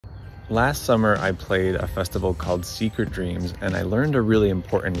Last summer, I played a festival called Secret Dreams, and I learned a really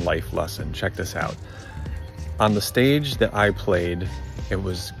important life lesson. Check this out. On the stage that I played, it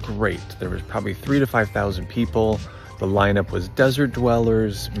was great. There was probably 3,000 to 5,000 people. The lineup was Desert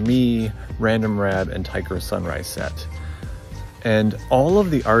Dwellers, me, Random Rab, and Tiger Sunrise Set. And all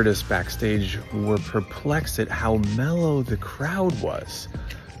of the artists backstage were perplexed at how mellow the crowd was.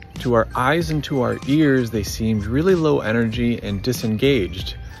 To our eyes and to our ears, they seemed really low energy and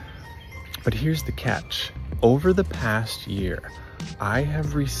disengaged. But here's the catch. Over the past year, I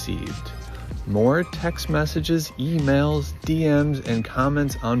have received more text messages, emails, DMs, and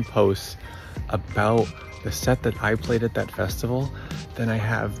comments on posts about the set that I played at that festival than I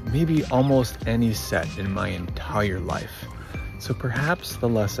have maybe almost any set in my entire life. So perhaps the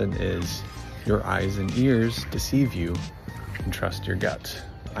lesson is your eyes and ears deceive you, and trust your gut.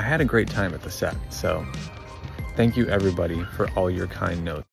 I had a great time at the set, so thank you everybody for all your kind notes.